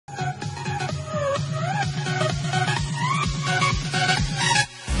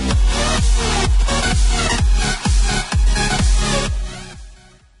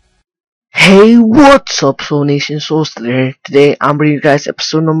Hey, what's up, Soul Nation Soul Slayer? Today I'm bringing you guys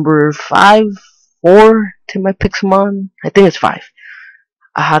episode number 5, 4 to my pixelmon. I think it's 5.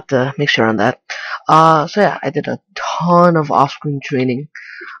 I had to make sure on that. So yeah, I did a ton of off-screen training.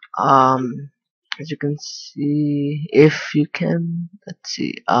 As you can see, if you can, let's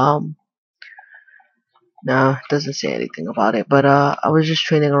see. No, it doesn't say anything about it. But I was just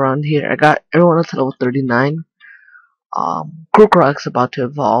training around here. I got everyone up to level 39. Krokorok's about to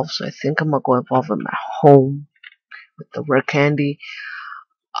evolve, so I think I'm gonna go evolve him at home with the rare candy.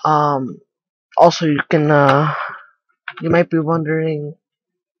 Um, Also, you might be wondering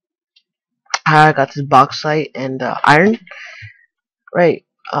how I got this bauxite and iron. Right,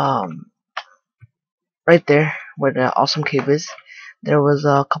 right there where the awesome cave is, there was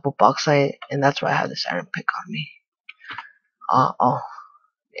a couple bauxite, and that's why I have this iron pick on me. Oh,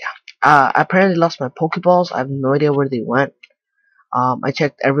 yeah. I apparently lost my Pokeballs. I have no idea where they went. I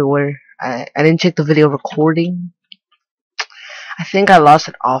checked everywhere. I didn't check the video recording. I think I lost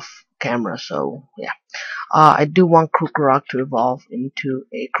it off camera, so yeah. I do want Krokorok to evolve into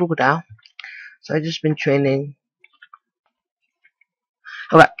a crocodile. So I just been training.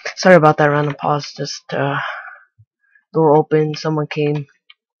 Okay, sorry about that random pause. Just door open. Someone came.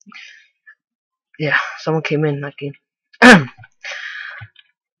 Yeah, someone came in. I came.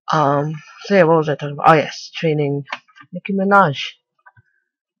 So yeah, what was I talking about? Oh yes, training. Nicki Minaj.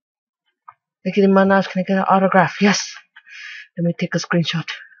 Nicki Minaj, can I get an autograph? Yes. Let me take a screenshot.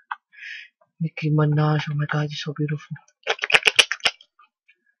 Nicki Minaj. Oh my God, you're so beautiful.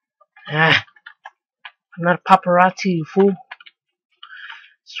 Ah, I'm not a paparazzi, you fool.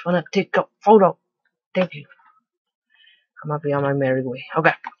 Just wanna take a photo. Thank you. I'm gonna be on my merry way.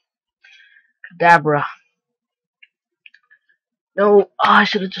 Okay. Kadabra. No, I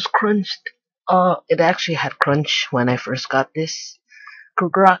should have just crunched. It actually had crunch when I first got this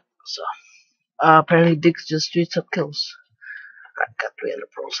Krokorok. So, apparently Diggs just straight up kills. I got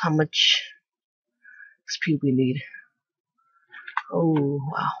 300 pearls. How much XP we need? Oh,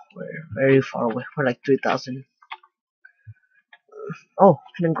 wow. We're very far away. We're like 3,000. Oh,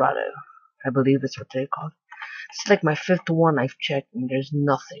 Hidden Grotto. I believe it's what they're called. It's like my 5th one I've checked, and there's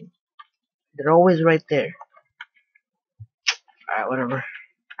nothing. They're always right there. Alright, whatever.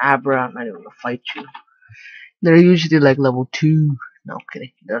 Abra, I'm not even gonna fight you. They're usually like level 2. No, I'm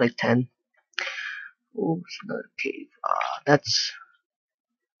kidding. They're like 10. Oh, it's another cave. That's...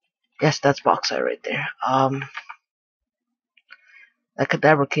 Yes, that's bauxite right there. That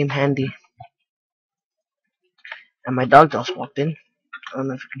cadaver came handy. And my dog just walked in. I don't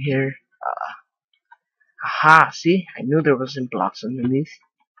know if you can hear. Aha, see? I knew there wasn't blocks underneath.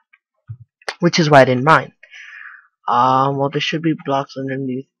 Which is why I didn't mind. Well, there should be blocks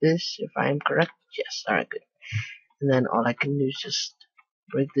underneath this, if I am correct. Yes, alright, good. And then all I can do is just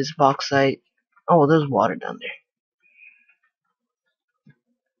break this bauxite. Oh, well, there's water down there.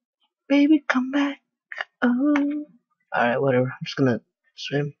 Baby, come back. Oh. Alright, whatever. I'm just gonna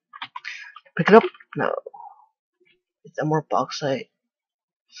swim. Pick it up? No. Is there more bauxite?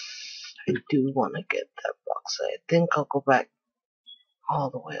 I do want to get that bauxite. I think I'll go back all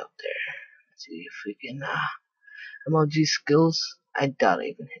the way up there. Let's see if we can, MLG skills. I doubt I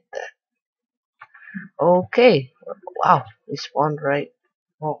even hit that. Okay. Wow. We spawned right.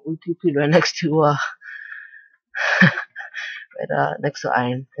 Well, we TP'd right next to, next to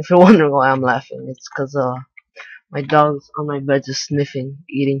iron. If you're wondering why I'm laughing, it's because, my dog's on my bed just sniffing,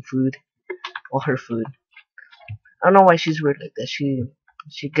 eating food. All her food. I don't know why she's weird like that. She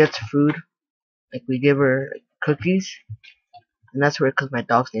gets food. Like, we give her like, cookies. And that's weird because my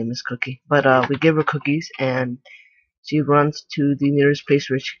dog's name is Cookie. But, we give her cookies and she runs to the nearest place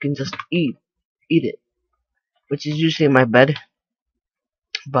where she can just eat it. Which is usually in my bed.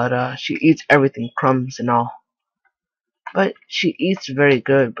 But, she eats everything, crumbs and all. But she eats very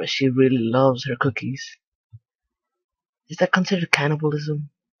good, but she really loves her cookies. Is that considered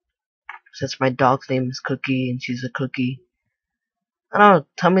cannibalism? Since my dog's name is Cookie and she's a cookie. I don't know,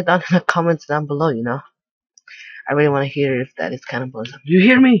 tell me down in the comments down below, you know. I really want to hear if that is cannibalism. You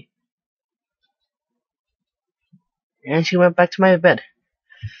hear me? And she went back to my bed.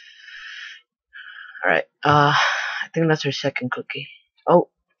 Alright, I think that's her second cookie. Oh,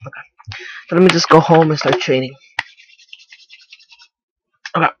 okay. So let me just go home and start training.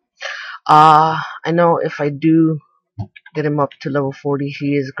 Okay. I know if I do get him up to level 40,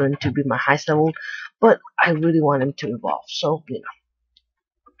 he is going to be my highest level, but I really want him to evolve, so, you know.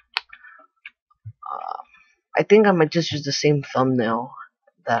 I think I might just use the same thumbnail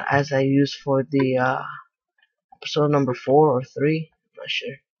that as I used for the, episode number 4 or 3, I'm not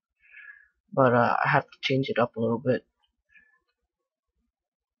sure. But, I have to change it up a little bit.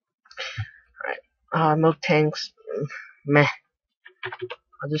 Milk tanks, meh.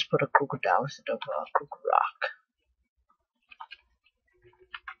 I'll just put a crocodile instead of a crocodile.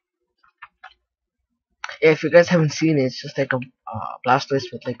 Yeah, if you guys haven't seen it, it's just like a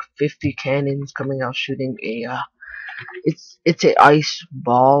Blastoise with like 50 cannons coming out shooting a it's a ice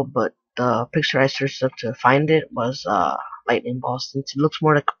ball, but the picture I searched up to find it was lightning ball, since it looks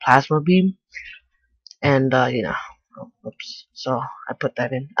more like a plasma beam, and oh, oops. So I put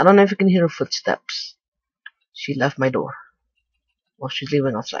that in. I don't know if you can hear her footsteps. She left my door. Well, she's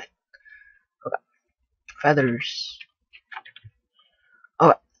leaving outside. Okay, feathers.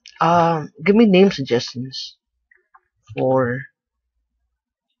 Okay, give me name suggestions for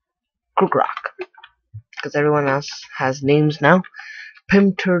Crook Rock, because everyone else has names now.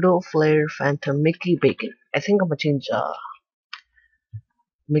 Pim Turtle, Flare, Phantom, Mickey, Bacon. I think I'm gonna change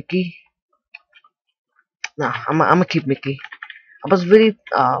Mickey. Nah, I'm gonna keep Mickey. I was really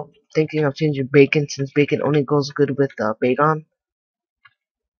thinking of changing Bacon, since Bacon only goes good with Bacon,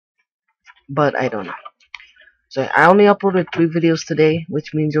 but I don't know. So I only uploaded 3 videos today,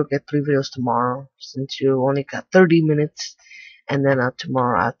 which means you'll get 3 videos tomorrow, since you only got 30 minutes, and then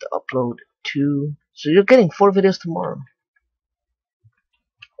tomorrow I have to upload 2. So you're getting 4 videos tomorrow.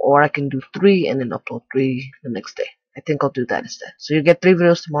 Or I can do 3 and then upload 3 the next day. I think I'll do that instead. So you get 3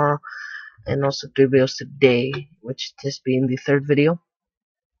 videos tomorrow, and also 3 videos today, which this being the 3rd video.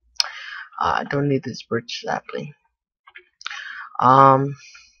 I don't need this birch sapling.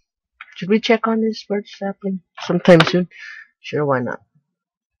 Should we check on this birch sapling sometime soon? Sure, why not?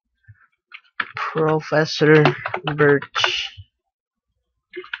 Professor Birch.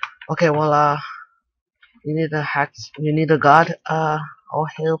 Okay, well, you need a hack. You need a god. I'll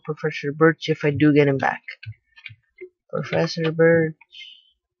hail Professor Birch if I do get him back. Professor Birch.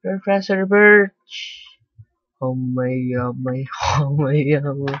 Professor Birch. Oh my, oh my, oh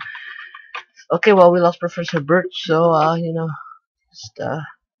my. Okay, well, we lost Professor Birch, so, just,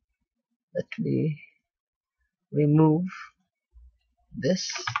 let me remove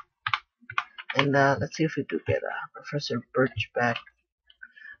this, and, let's see if we do get, Professor Birch back.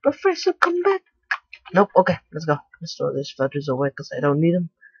 Professor, come back! Nope, okay, let's go. Let's throw these feathers away, because I don't need them.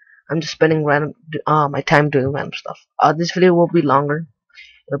 I'm just spending my time doing random stuff. This video will be longer.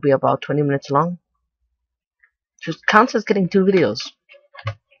 It'll be about 20 minutes long. Just counts as getting 2 videos,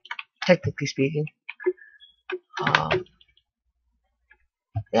 technically speaking.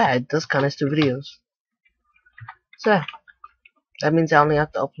 Yeah, it does count as 2 videos. So, yeah, that means I only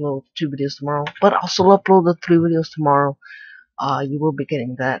have to upload 2 videos tomorrow. But I'll still upload the 3 videos tomorrow. You will be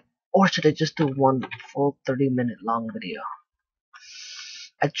getting that. Or should I just do one full 30-minute long video?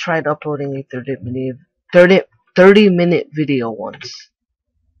 I tried uploading a 30-minute video once.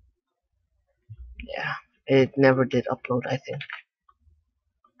 Yeah, it never did upload, I think.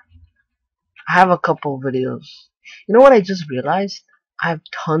 I have a couple videos. You know what I just realized? I have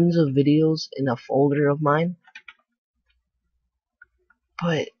tons of videos in a folder of mine.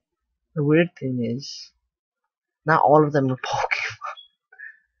 But the weird thing is, not all of them are Pokemon.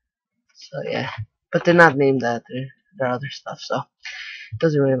 So yeah, but they're not named that. They're other stuff. So it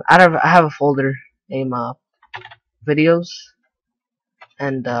doesn't really matter. I have a folder named videos,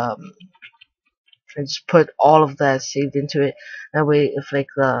 and I just put all of that saved into it. That way, if like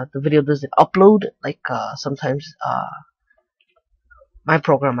the video doesn't upload, like sometimes my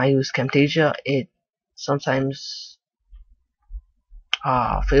program I use Camtasia, it sometimes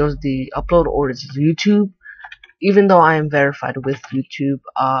fails the upload, or it's YouTube. Even though I am verified with YouTube,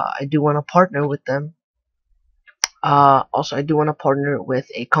 I do want to partner with them. Also, I do want to partner with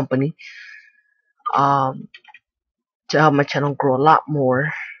a company to help my channel grow a lot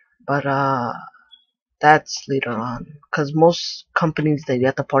more. But that's later on, because most companies that you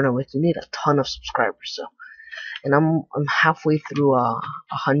have to partner with, you need a ton of subscribers. So, and I'm halfway through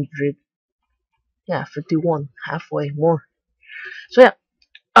 100. Yeah, 51, halfway more. So yeah,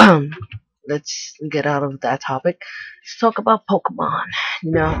 let's get out of that topic. Let's talk about Pokemon.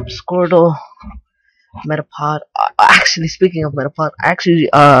 Squirtle, Metapod. Actually, speaking of Metapod, I actually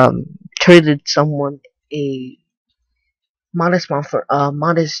traded someone a modest one for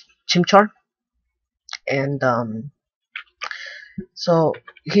modest Chimchar, and so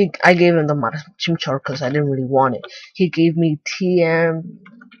I gave him the modest Chimchar because I didn't really want it. He gave me TM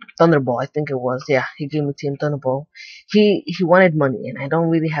Thunderbolt, I think it was. Yeah, he gave me TM Thunderbolt. He wanted money, and I don't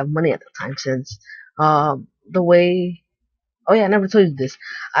really have money at the time, since the way. Oh yeah, I never told you this.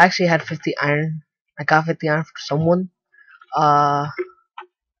 I actually had 50 iron. I got 50 iron for someone.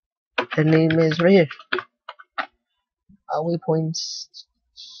 Their name is right here. Waypoints.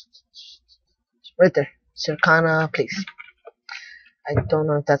 Right there. Circana Place. I don't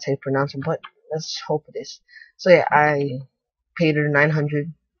know if that's how you pronounce it, but Let's hope it is. So yeah, I paid her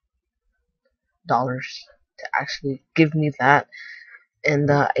 $900 to actually give me that, and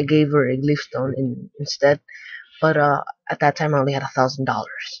I gave her a leaf stone instead. But at that time I only had $1,000,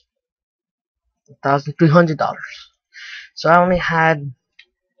 $1,300. So I only had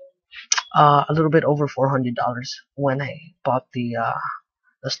a little bit over $400 when I bought the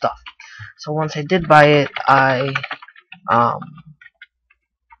stuff. So once I did buy it, um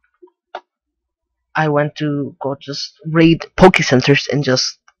I went to go just raid Poke Centers and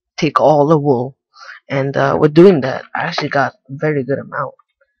just take all the wool. And with doing that, I actually got a very good amount.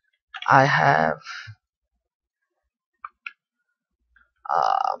 I have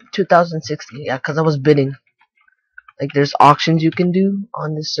 2060, yeah, because I was bidding. Like there's auctions you can do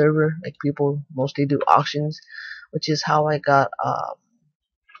on this server. Like people mostly do auctions, which is how I got. Oh,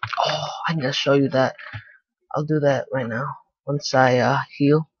 I need to show you that. I'll do that right now once I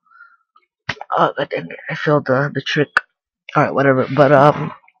heal. Oh, but then I failed the trick. All right, whatever. But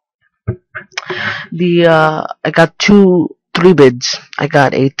I got three bids. I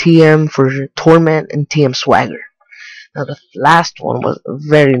got a TM for Torment and TM Swagger. Now the last one was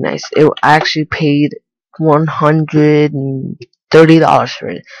very nice. I actually paid $130 for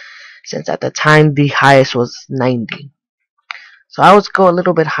it, since at the time the highest was 90. So I would go a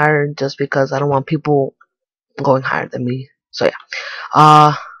little bit higher just because I don't want people going higher than me. So yeah,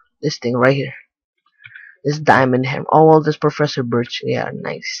 this thing right here, this diamond hammer. Oh well, this Professor Birch. Yeah,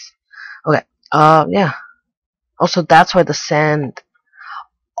 nice. Okay. Yeah. Also, that's why the sand.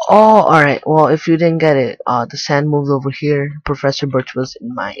 Oh, alright. Well, if you didn't get it, the sand moved over here. Professor Birch was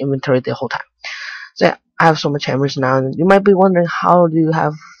in my inventory the whole time. So yeah, I have so much hammers now, and you might be wondering, how do you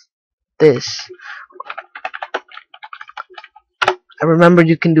have this? I remember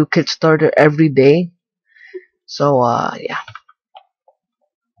you can do Kickstarter every day. So yeah,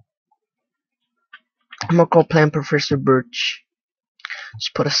 I'm gonna go plant Professor Birch.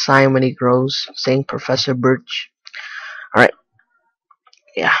 Just put a sign when he grows saying Professor Birch. Alright,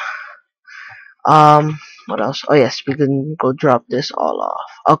 yeah. What else? Oh yes, we can go drop this all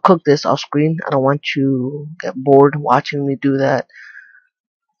off. I'll cook this off screen. I don't want you to get bored watching me do that.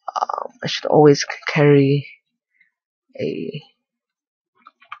 I should always carry a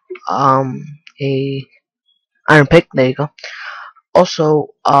um a iron pick. There you go.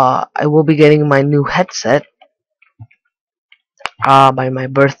 Also, I will be getting my new headset by my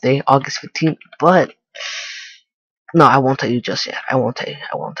birthday, August 15th. But no, I won't tell you just yet. I won't tell you.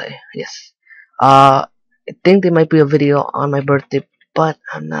 I won't tell you. Yes. I think there might be a video on my birthday, but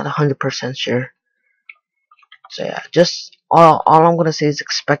I'm not 100% sure. So yeah, just all I'm gonna say is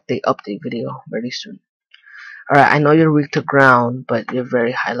expect the update video very soon. Alright, I know you're weak to ground, but you're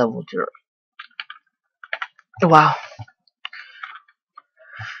very high level. Wow.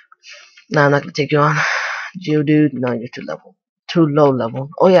 No, I'm not gonna take you on. Geodude, no, you're too level. Too low level.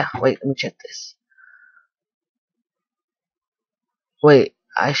 Oh yeah, wait, let me check this. Wait,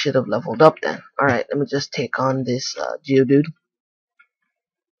 I should have leveled up then. Alright, let me just take on this Geodude.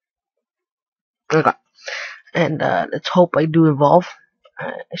 Okay. And let's hope I do evolve.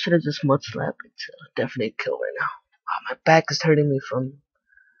 I should have just mud slap. It's definitely a kill right now. My back is hurting me from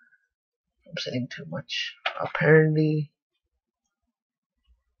sitting too much. Apparently.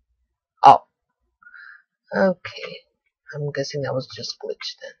 Oh. Okay. I'm guessing that was just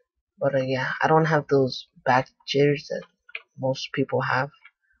glitched then. But yeah, I don't have those back chairs that most people have,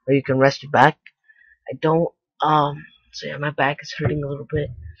 where you can rest your back. I don't. So yeah, my back is hurting a little bit.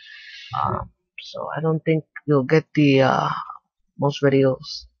 So I don't think you'll get the most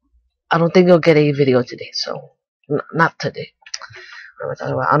videos. I don't think you'll get a video today. So not today. What am I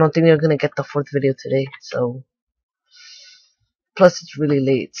talking about? I don't think you're gonna get the fourth video today. So plus it's really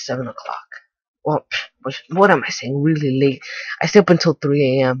late. It's 7 o'clock. Well, what am I saying? Really late. I stay up until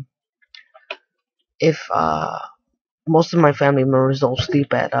 3 a.m. If most of my family members don't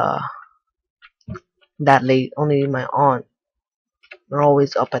sleep at that late. Only my aunt. They're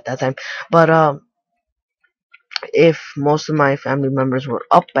always up at that time. But if most of my family members were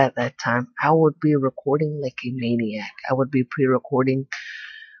up at that time, I would be recording like a maniac. I would be pre-recording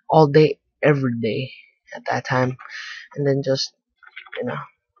all day, every day at that time, and then just, you know,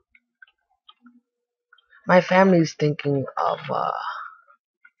 my family is thinking of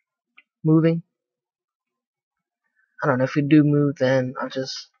moving. I don't know, if we do move, then I'll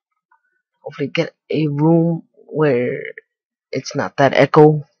just hopefully get a room where it's not that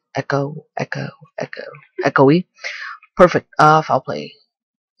echoey. Perfect. Foul play.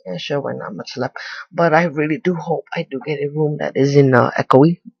 Yeah, sure, why not? Much left. But I really do hope I do get a room that isn't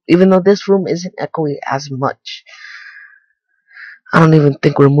echoey. Even though this room isn't echoey as much. I don't even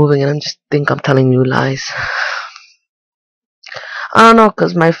think we're moving, and I just think I'm telling you lies. I don't know,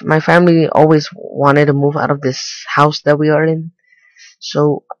 cause my family always wanted to move out of this house that we are in.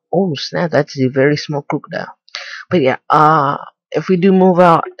 So, oh snap, that's a very small crocodile. But yeah, if we do move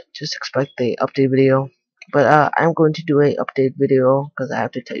out, just expect the update video. But I'm going to do a update video because I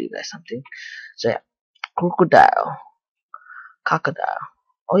have to tell you guys something. So yeah, crocodile, crocodile.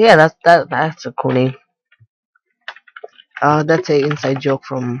 Oh yeah, that's a cool name. That's a inside joke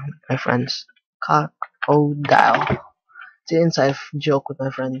from my friends. Crocodile. It's an inside joke with my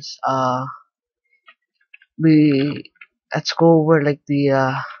friends. We at school we're like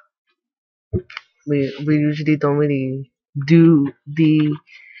the we usually don't really do the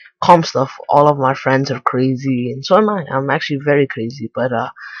calm stuff. All of my friends are crazy, and so am I. I'm actually very crazy, but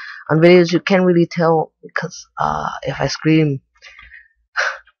on videos you can't really tell because if I scream,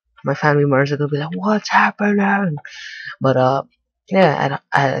 my family members are gonna be like, "What's happening?" But yeah,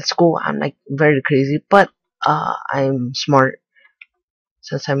 at school I'm like very crazy, but I'm smart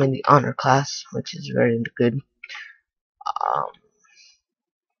since I'm in the honor class, which is very good. Um,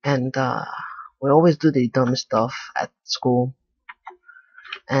 and we always do the dumb stuff at school,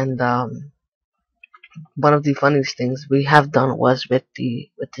 and one of the funniest things we have done was with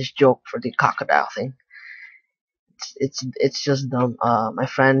this joke for the crocodile thing. It's just dumb. My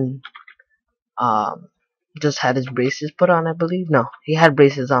friend um just had his braces put on, I believe. No, he had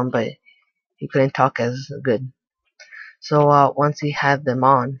braces on, but he couldn't talk as good. So once he had them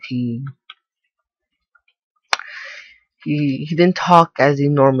on, he didn't talk as he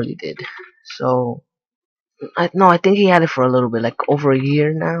normally did. So I think he had it for a little bit, like over a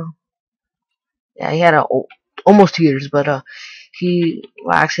year now. Yeah, he had almost 2 years, but he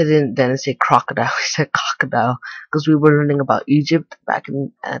well, actually didn't say crocodile. He said crocodile because we were learning about Egypt back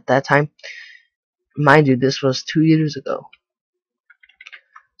at that time. Mind you, this was 2 years ago.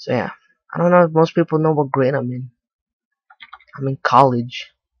 So yeah, I don't know if most people know what grade I'm in. I'm in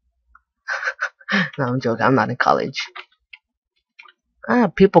college. No, I'm joking. I'm not in college.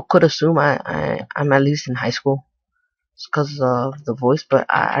 People could assume I'm at least in high school. It's because of the voice, but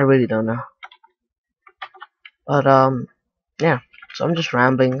I really don't know. But yeah. So I'm just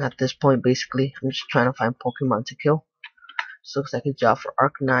rambling at this point. Basically, I'm just trying to find Pokemon to kill. This looks like a job for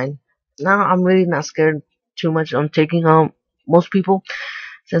Arc 9. Now I'm really not scared too much. I'm taking most people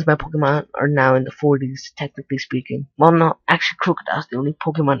since my Pokemon are now in the 40s, technically speaking. Well, no, actually, Crocodile's the only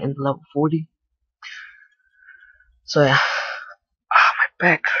Pokemon in the level 40. So yeah, my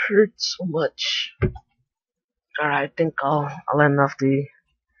back hurts so much. Alright, I think I'll end off the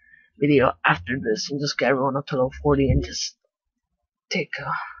video after this and just get everyone up to level 40 and just take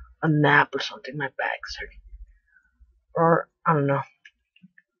a nap or something. My back's hurting. Or, I don't know.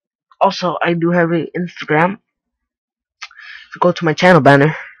 Also, I do have a Instagram. If you go to my channel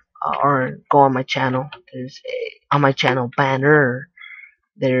banner, or go on my channel, on my channel banner,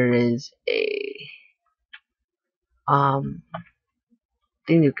 there is a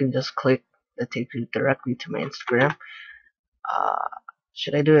thing you can just click that takes you directly to my Instagram. Uh,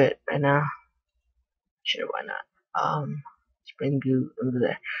 should I do it right now? Sure, why not? Let's bring you under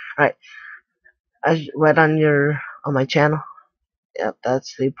there. Alright, right on my channel. Yep,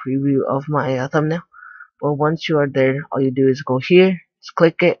 that's the preview of my thumbnail. But once you are there, all you do is go here, just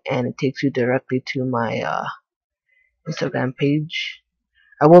click it, and it takes you directly to my Instagram page.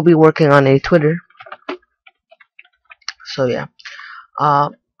 I will be working on a Twitter, so yeah. Uh,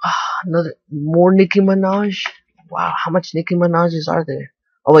 another more Nicki Minaj. Wow, how much Nicki Minaj's are there?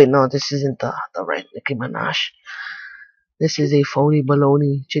 Oh wait, no, this isn't the right Nicki Minaj. This is a phony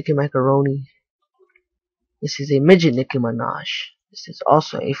baloney chicken macaroni. This is a midget Nicki Minaj. This is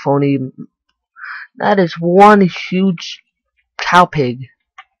also a phony. That is one huge cow pig.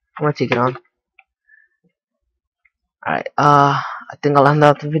 I'm gonna take it on. Alright, I think I'll end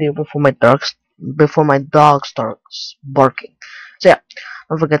out the video before my dog starts barking. So yeah,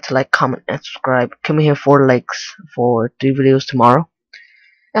 don't forget to like, comment, and subscribe. Come here 4 likes for 3 videos tomorrow.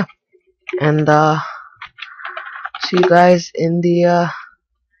 Yeah, and see you guys in the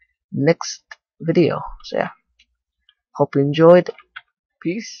next video. So yeah, hope you enjoyed.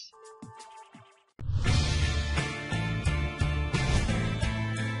 Peace.